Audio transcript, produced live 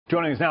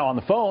Joining us now on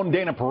the phone,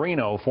 Dana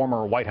Perino,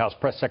 former White House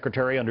press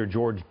secretary under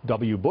George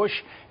W. Bush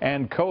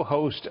and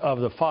co-host of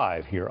The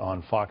Five here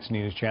on Fox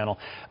News Channel.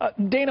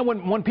 Dana,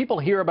 when people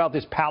hear about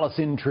this palace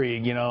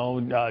intrigue,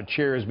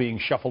 chairs being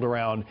shuffled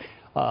around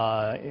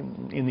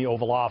in the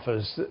Oval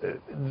Office,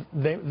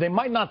 they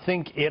might not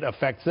think it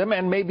affects them,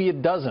 and maybe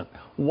it doesn't.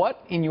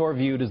 What, in your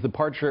view, does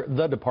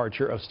the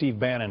departure of Steve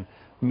Bannon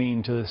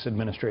mean to this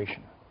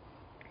administration?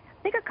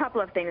 I think a couple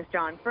of things,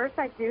 John. First,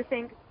 I do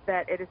think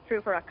that it is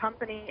true for a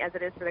company as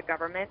it is for the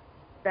government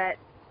that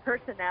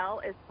personnel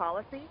is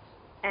policy,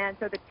 and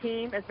so the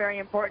team is very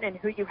important, and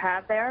who you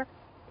have there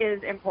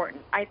is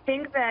important. I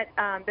think that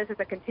this is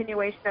a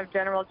continuation of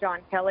General John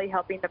Kelly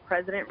helping the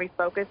president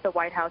refocus the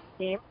White House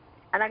team,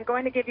 and I'm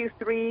going to give you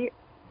 3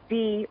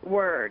 D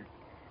words.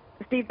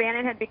 Steve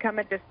Bannon had become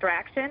a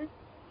distraction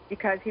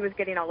because he was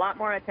getting a lot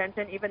more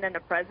attention even than the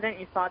president.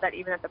 You saw that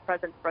even at the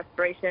president's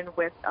frustration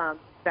with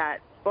that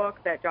book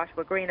that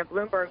Joshua Green of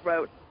Bloomberg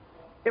wrote.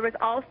 There was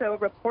also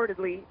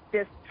reportedly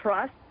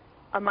distrust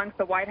amongst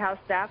the White House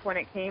staff when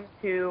it came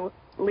to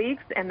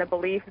leaks and the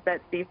belief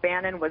that Steve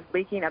Bannon was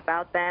leaking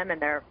about them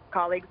and their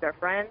colleagues, their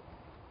friends.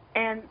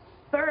 And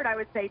third, I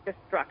would say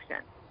destruction.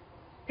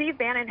 Steve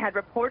Bannon had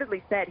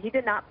reportedly said he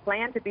did not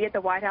plan to be at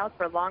the White House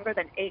for longer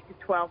than 8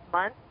 to 12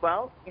 months.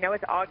 Well,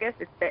 it's August,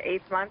 it's the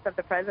 8th month of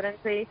the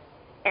presidency,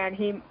 and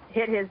he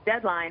hit his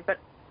deadline. But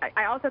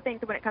I also think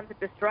that when it comes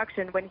to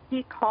destruction, when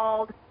he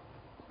called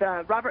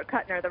Robert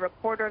Kuttner, the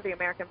reporter of the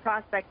American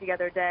Prospect, the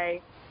other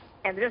day,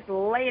 and just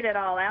laid it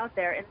all out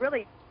there and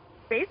really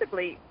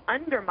basically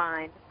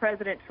undermined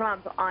President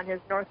Trump on his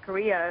North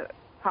Korea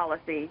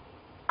policy,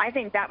 I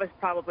think that was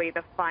probably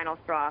the final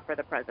straw for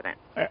the president.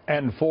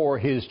 And for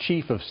his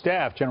chief of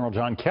staff, General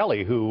John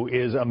Kelly, who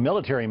is a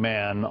military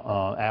man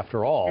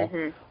after all,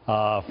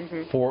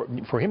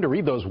 for him to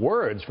read those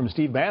words from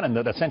Steve Bannon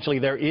that essentially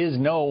there is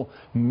no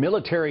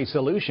military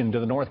solution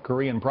to the North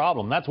Korean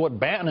problem. That's what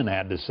Bannon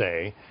had to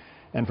say.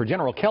 And for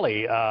General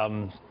Kelly,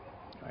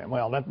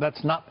 well,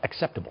 that's not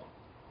acceptable.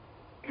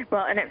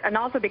 Well, and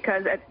also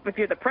because if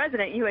you're the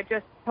president, you had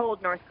just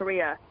told North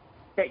Korea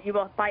that you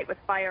will fight with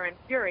fire and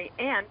fury,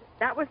 and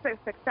that was a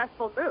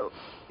successful move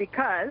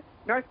because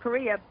North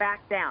Korea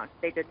backed down.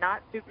 They did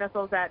not shoot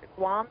missiles at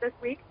Guam this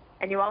week,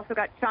 and you also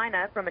got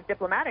China, from a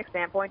diplomatic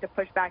standpoint, to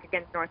push back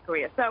against North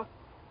Korea. So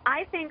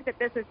I think that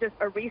this is just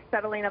a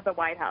resettling of the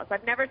White House.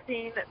 I've never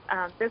seen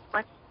this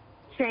much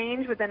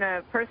change within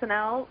a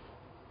personnel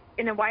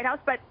in the White House,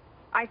 but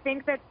I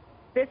think that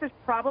this is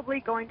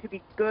probably going to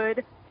be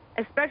good,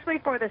 especially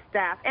for the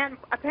staff. And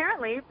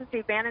apparently,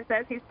 Steve Bannon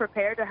says he's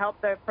prepared to help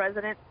the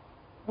president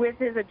with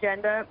his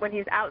agenda when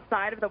he's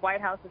outside of the White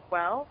House as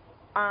well.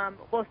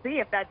 We'll see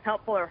if that's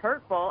helpful or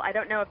hurtful. I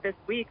don't know if this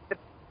week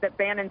that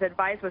Bannon's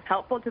advice was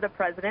helpful to the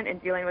president in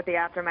dealing with the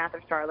aftermath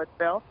of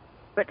Charlottesville,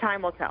 but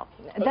time will tell.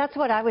 That's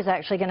what I was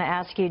actually going to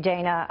ask you,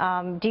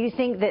 Dana. Do you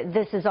think that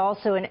this is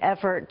also an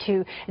effort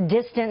to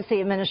distance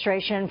the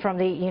administration from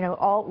the,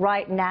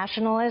 alt-right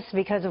nationalists?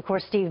 Because, of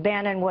course, Steve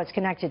Bannon was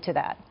connected to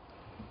that.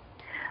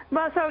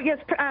 Well, so, yes,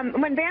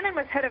 when Bannon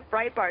was head of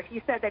Breitbart,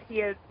 he said that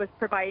he was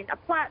providing a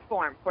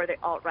platform for the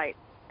alt-right.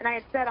 And I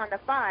had said on The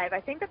Five,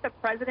 I think that the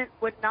president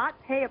would not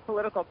pay a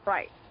political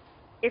price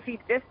if he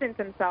distanced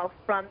himself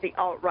from the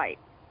alt-right.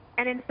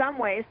 And in some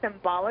ways,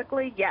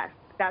 symbolically, yes,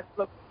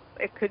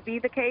 it could be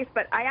the case,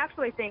 but I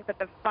actually think that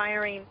the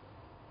firing,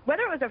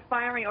 whether it was a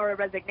firing or a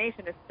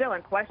resignation, is still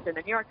in question.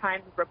 The New York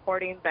Times is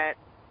reporting that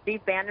Steve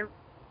Bannon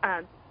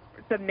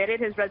submitted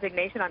his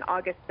resignation on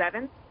August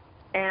 7th,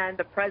 and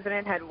the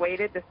president had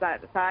waited to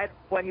decide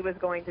what he was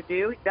going to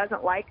do. He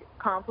doesn't like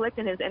conflict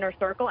in his inner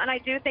circle, and I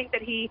do think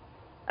that he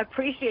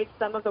appreciates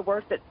some of the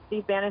work that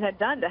Steve Bannon had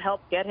done to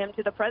help get him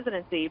to the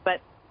presidency,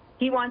 but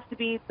he wants to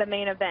be the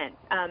main event.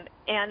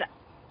 And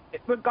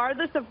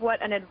regardless of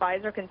what an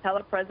advisor can tell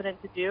a president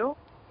to do,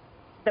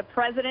 the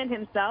president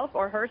himself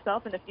or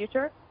herself in the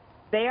future,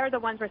 they are the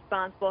ones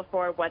responsible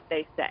for what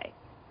they say.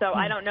 So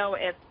I don't know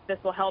if this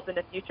will help in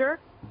the future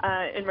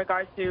in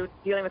regards to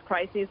dealing with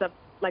crises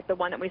like the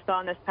one that we saw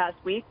in this past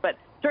week, but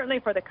certainly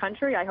for the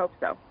country, I hope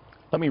so.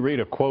 Let me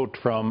read a quote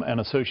from an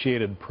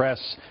Associated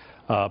Press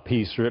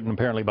piece written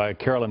apparently by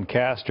Carolyn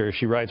Castor.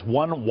 She writes,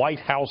 "One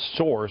White House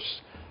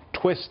source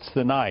twists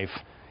the knife.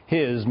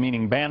 His,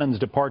 meaning Bannon's,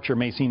 departure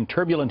may seem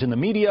turbulent in the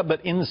media,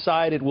 but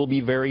inside it will be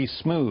very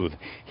smooth.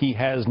 He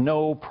has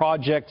no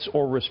projects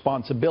or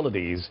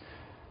responsibilities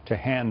to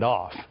hand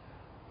off."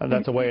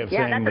 That's a way of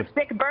saying that. Yeah, that's a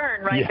sick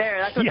burn right there.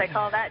 That's what they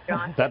call that,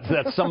 John.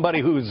 That's somebody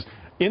who's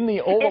in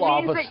the Oval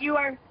Office. It means that you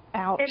are.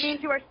 Ouch. It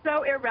means you are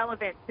so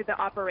irrelevant to the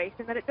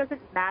operation that it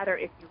doesn't matter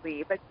if you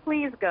leave. But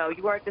please go.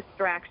 You are a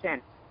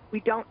distraction. We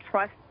don't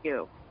trust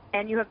you.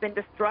 And you have been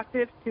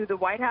destructive to the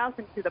White House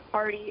and to the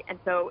party, and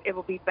so it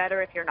will be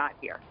better if you're not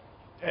here.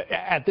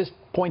 At this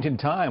point in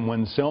time,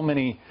 when so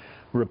many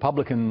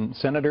Republican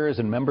senators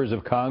and members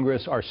of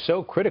Congress are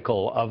so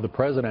critical of the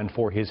president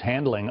for his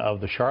handling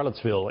of the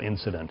Charlottesville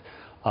incident,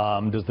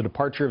 does the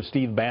departure of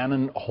Steve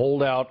Bannon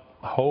hold out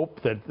hope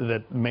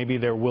that maybe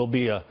there will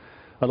be a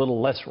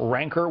little less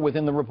rancor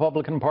within the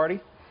Republican Party?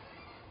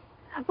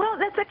 Well,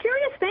 that's a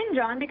curious thing,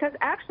 John, because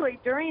actually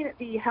during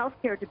the health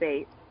care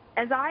debate,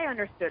 as I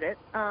understood it,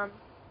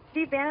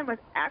 Steve Bannon was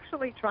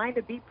actually trying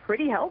to be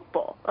pretty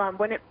helpful.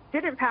 When it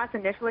didn't pass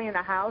initially in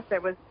the House,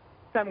 there was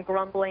some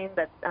grumbling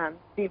that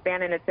Steve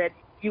Bannon had said,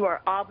 you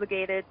are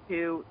obligated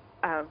to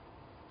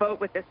vote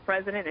with this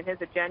president and his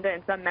agenda,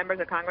 and some members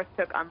of Congress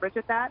took umbrage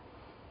at that.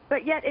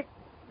 But yet,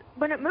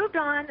 when it moved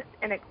on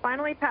and it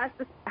finally passed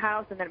the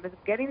House and then it was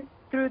getting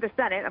through the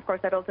Senate, of course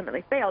that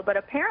ultimately failed, but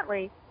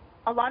apparently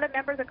a lot of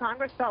members of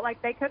Congress felt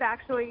like they could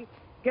actually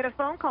get a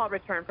phone call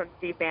return from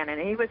Steve Bannon,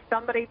 and he was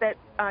somebody that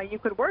you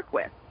could work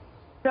with.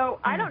 So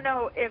I don't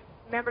know if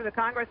members of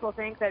Congress will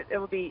think that it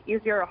will be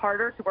easier or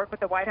harder to work with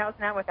the White House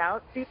now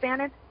without Steve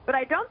Bannon, but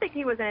I don't think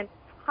he was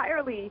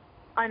entirely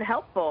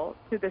unhelpful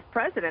to this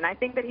president. I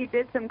think that he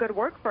did some good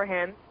work for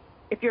him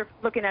if you're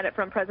looking at it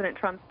from President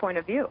Trump's point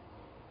of view.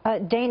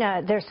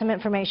 Dana, there's some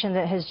information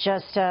that has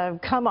just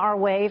come our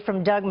way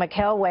from Doug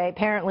McKelway.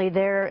 Apparently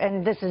there,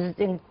 and this is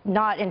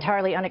not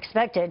entirely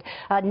unexpected,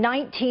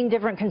 19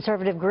 different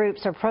conservative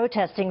groups are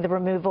protesting the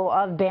removal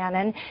of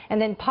Bannon,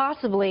 and then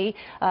possibly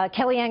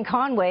Kellyanne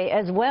Conway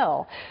as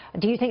well.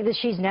 Do you think that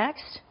she's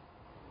next?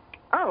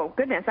 Oh,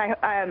 goodness.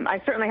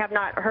 I certainly have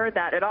not heard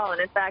that at all.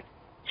 And in fact,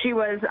 she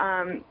was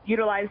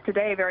utilized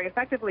today very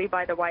effectively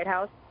by the White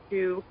House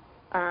to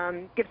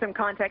give some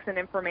context and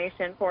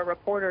information for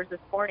reporters this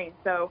morning.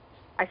 So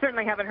I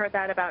certainly haven't heard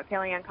that about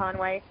Kellyanne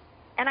Conway.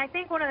 And I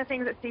think one of the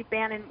things that Steve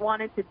Bannon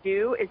wanted to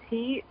do is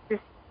he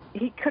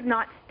could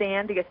not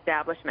stand the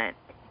establishment.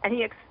 And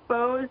he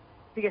exposed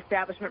the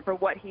establishment for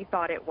what he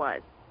thought it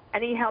was.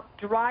 And he helped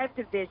drive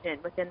division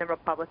within the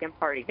Republican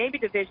Party, maybe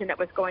division that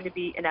was going to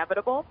be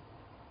inevitable,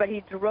 but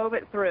he drove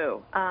it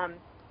through.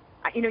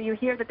 You know, you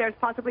hear that there's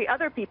possibly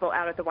other people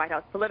out at the White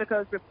House.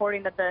 Politico's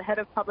reporting that the head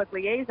of public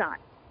liaison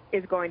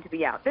is going to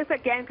be out. This,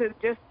 again, could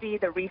just be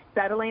the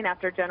resettling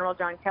after General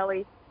John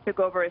Kelly took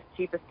over as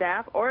chief of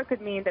staff, or it could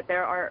mean that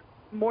there are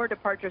more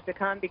departures to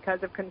come because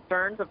of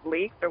concerns of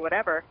leaks or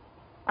whatever.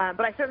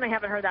 But I certainly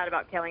haven't heard that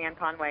about Kellyanne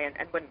Conway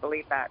and wouldn't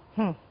believe that.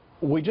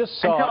 We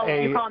just saw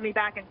Until you call me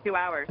back in 2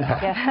 hours.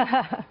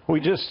 We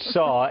just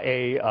saw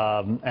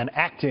an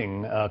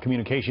acting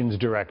communications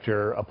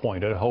director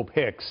appointed, Hope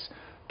Hicks,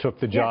 took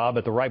the job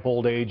at the ripe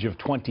old age of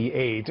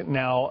 28.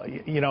 Now,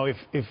 you know,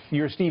 if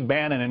you're Steve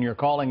Bannon and you're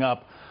calling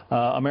up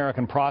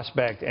American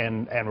Prospect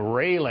and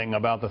railing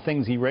about the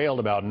things he railed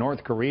about,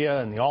 North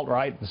Korea and the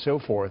alt-right and so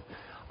forth,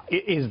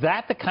 is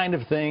that the kind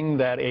of thing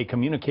that a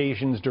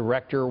communications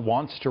director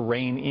wants to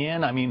rein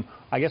in? I mean,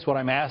 I guess what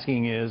I'm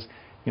asking is,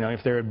 you know,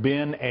 if there had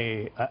been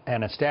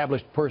an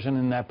established person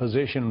in that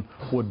position,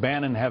 would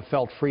Bannon have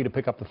felt free to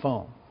pick up the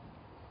phone?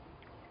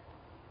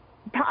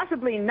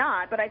 Possibly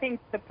not, but I think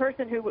the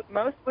person who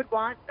most would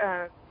want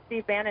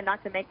Steve Bannon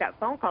not to make that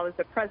phone call is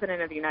the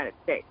President of the United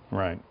States.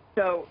 Right.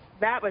 So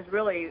that was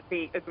really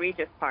the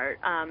egregious part.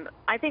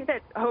 I think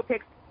that Hope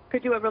Hicks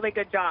could do a really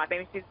good job. I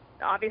mean, she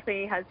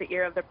obviously has the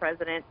ear of the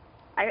president.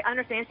 I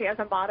understand she has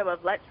a motto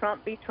of let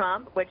Trump be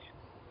Trump, which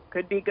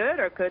could be good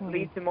or could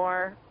lead to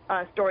more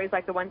stories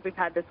like the ones we've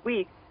had this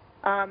week.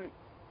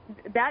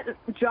 That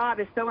job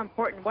is so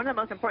important. One of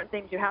the most important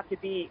things you have to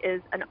be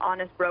is an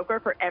honest broker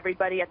for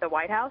everybody at the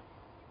White House,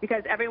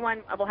 because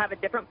everyone will have a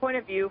different point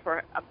of view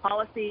for a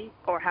policy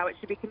or how it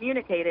should be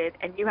communicated,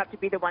 and you have to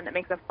be the one that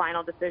makes a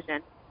final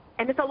decision.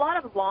 And it's a lot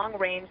of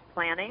long-range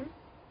planning.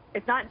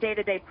 It's not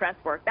day-to-day press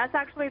work. That's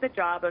actually the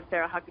job of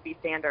Sarah Huckabee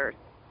Sanders.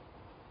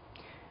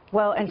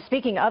 Well, and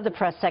speaking of the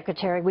press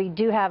secretary, we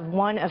do have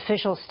one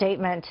official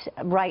statement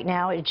right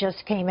now. It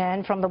just came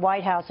in from the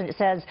White House, and it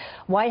says,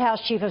 White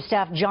House Chief of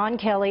Staff John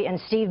Kelly and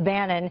Steve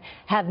Bannon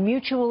have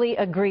mutually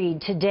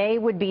agreed today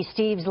would be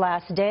Steve's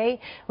last day.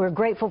 We're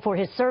grateful for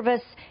his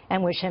service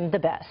and wish him the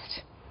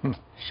best.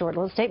 Short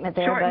little statement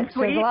there, Short but and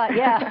sweet. says a lot.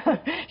 Yeah,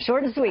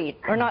 short and sweet,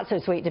 or not so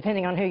sweet,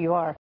 depending on who you are.